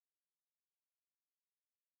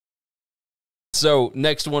So,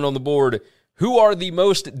 next one on the board, who are the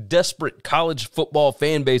most desperate college football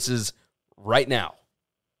fan bases right now?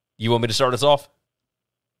 You want me to start us off?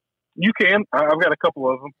 You can. I've got a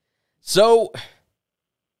couple of them. So,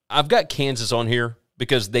 I've got Kansas on here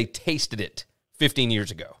because they tasted it 15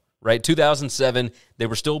 years ago, right? 2007, they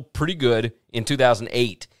were still pretty good in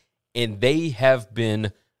 2008, and they have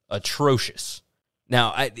been atrocious.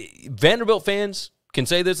 Now, Vanderbilt fans can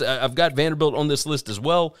say this. I've got Vanderbilt on this list as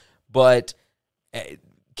well, but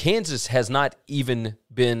Kansas has not even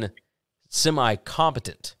been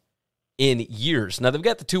semi-competent in years. Now, they've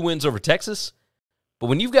got the 2 wins over Texas, but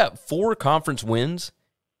when you've got 4 conference wins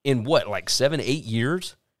in like 7, 8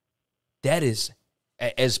 years, that is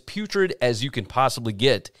as putrid as you can possibly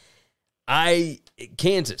get.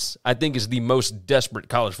 Kansas, I think, is the most desperate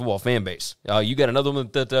college football fan base. You got another one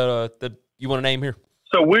that you want to name here?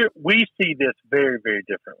 So we see this very, very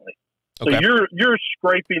differently. So Okay. you're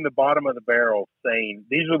scraping the bottom of the barrel, saying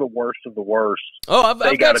these are the worst of the worst. Oh,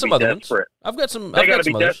 I've got some other desperate. ones. I've got some. They I've got got to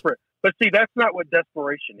be some others. desperate. But see, that's not what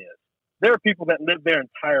desperation is. There are people that live their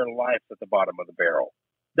entire life at the bottom of the barrel.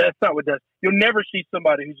 That's not what you'll never see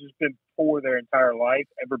somebody who's just been poor their entire life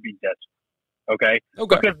ever be desperate. Okay?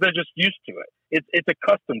 Because they're just used to it. It's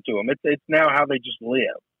accustomed to them. It's now how they just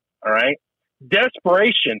live. All right?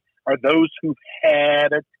 Desperation are those who've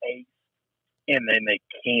had a taste and then they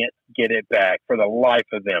can't get it back for the life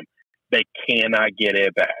of them. They cannot get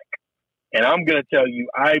it back. And I'm going to tell you,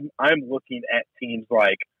 I'm looking at teams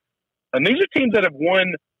like, and these are teams that have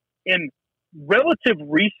won in relative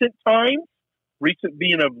recent times, recent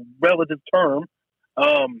being a relative term.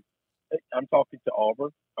 I'm talking to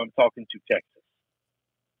Auburn. I'm talking to Texas.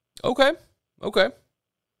 Okay.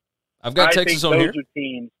 I've got Texas on here. Those are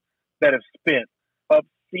teams that have spent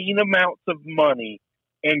obscene amounts of money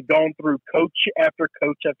and gone through coach after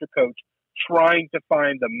coach after coach trying to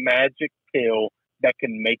find the magic pill that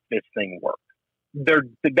can make this thing work.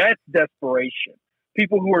 That's desperation.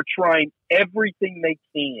 People who are trying everything they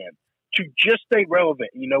can to just stay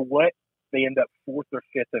relevant. You know what? They end up 4th or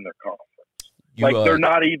 5th in their conference. They're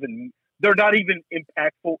not even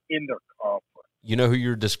impactful in their conference. You know who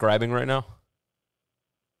you're describing right now?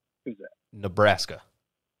 Who's that? Nebraska.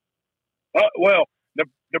 Well,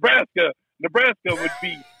 Nebraska would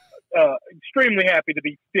be extremely happy to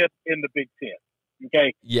be 5th in the Big Ten.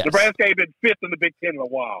 Okay? Yes. Nebraska ain't been 5th in the Big Ten in a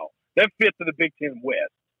while. They're 5th in the Big Ten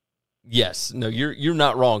West. Yes. No, you're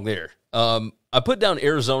not wrong there. I put down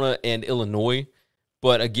Arizona and Illinois,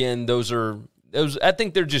 but again, those I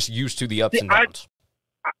think they're just used to the ups and downs.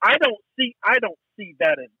 I don't see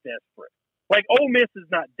that as desperate. Like Ole Miss is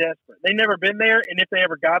not desperate. They've never been there, and if they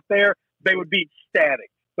ever got there, they would be ecstatic.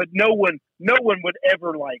 But no one would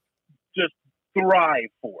ever just thrive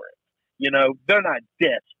for it. You know, they're not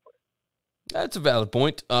desperate. That's a valid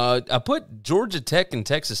point. I put Georgia Tech and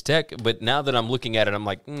Texas Tech, but now that I'm looking at it, I'm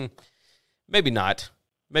like, maybe not.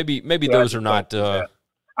 Maybe those are not. I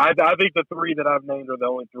think the 3 that I've named are the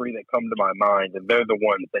only 3 that come to my mind, and they're the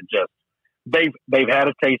ones that just they've had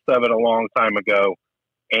a taste of it a long time ago,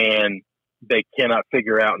 and they cannot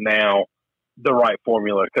figure out now the right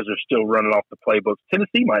formula because they're still running off the playbooks.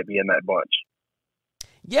 Tennessee might be in that bunch.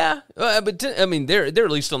 Yeah, but they're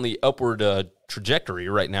at least on the upward trajectory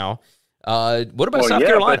right now. What about South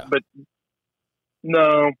Carolina? But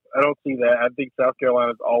no, I don't see that. I think South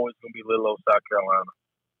Carolina's always going to be little old South Carolina.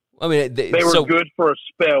 I mean, they were good for a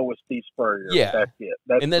spell with Steve Spurrier. Yeah, that's it.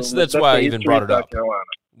 That's why I even brought it up. Carolina.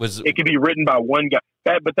 It could be written by one guy,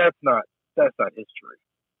 but that's not history.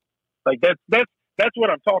 That's what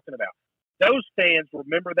I'm talking about. Those fans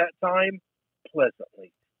remember that time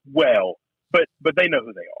pleasantly, well, but they know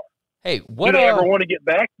who they are. Hey, do they ever want to get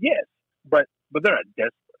back? Yes, but they're not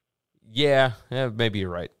desperate. Yeah, maybe you're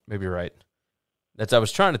right. I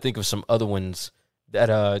was trying to think of some other ones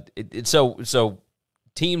that so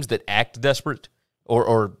teams that act desperate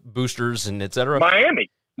or boosters and et cetera. Miami,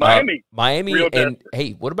 and desperate.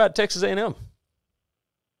 Hey, what about Texas A&M?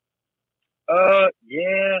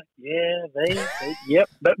 Yep.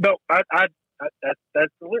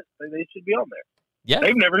 That's the list. They should be on there. Yeah,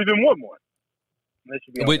 they've never even won one. They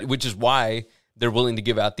should be on there. Which is why they're willing to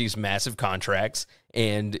give out these massive contracts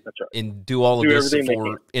and do all of this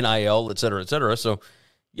for NIL, et cetera, et cetera. So,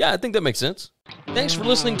 yeah, I think that makes sense. Thanks for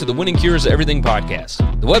listening to the Winning Cures Everything podcast.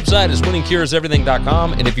 The website is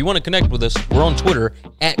winningcureseverything.com, and if you want to connect with us, we're on Twitter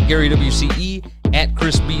at GaryWCE, at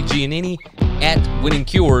Chris B. Giannini, at Winning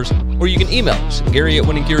Cures, or you can email us, Gary at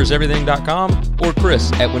winningcureseverything.com or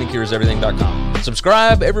Chris at winningcureseverything.com.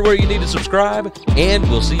 Subscribe everywhere you need to subscribe, and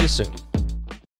we'll see you soon.